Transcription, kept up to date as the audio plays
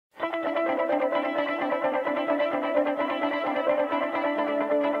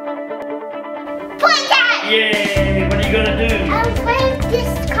Playtime! Yay! What are you gonna do? I'm playing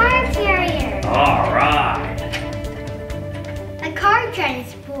this car carrier. Alright. A car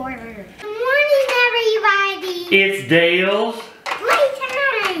transporter. Good morning, everybody. It's Dale's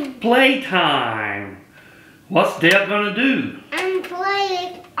Playtime. Playtime. What's Dale gonna do? I'm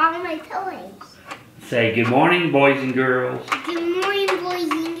playing all my toys. Say good morning, boys and girls. Good morning, boys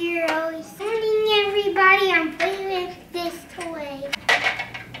and girls. Good morning, everybody. I'm playing with this toy.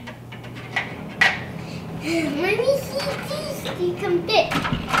 Let me see these. You can fit.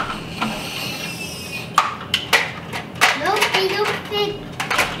 Nope, they don't fit.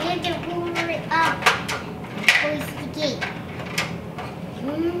 You have to pull it up. Close the gate.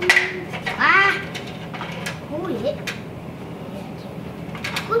 Pull it.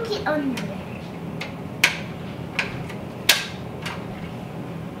 Hook it under there.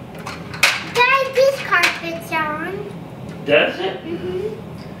 Guys, this car fits on. Does it?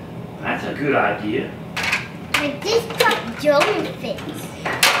 Mm-hmm. That's a good idea. But this car don't fit.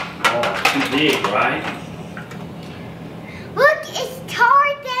 Oh, it's too big, right? Look, it's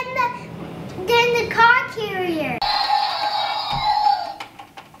taller than the car carrier.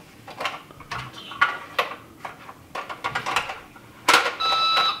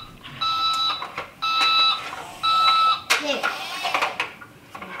 There.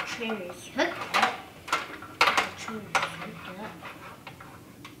 The trailer is hooked up. The trailer is hooked up.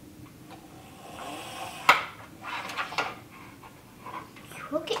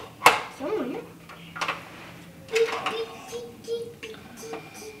 Hook it somewhere.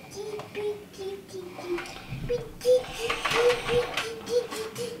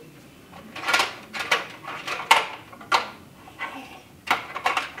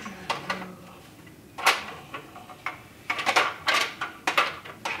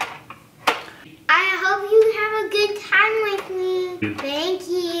 I hope you have a good time with me. Thank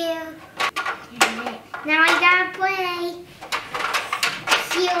you. Now I gotta play.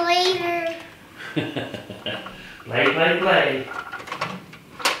 See you later. Play.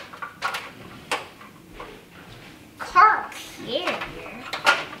 Car carrier.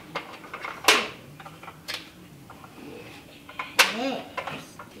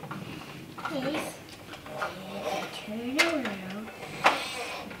 Yes. Turn around.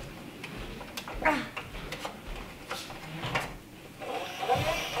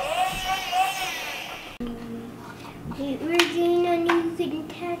 We're doing a new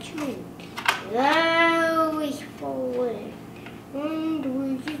attachment. That was forward. And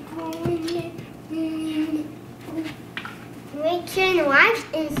we're just going Make sure to like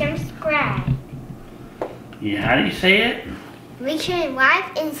and subscribe. Yeah, how do you say it? Make sure to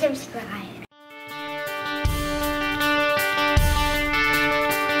like and subscribe.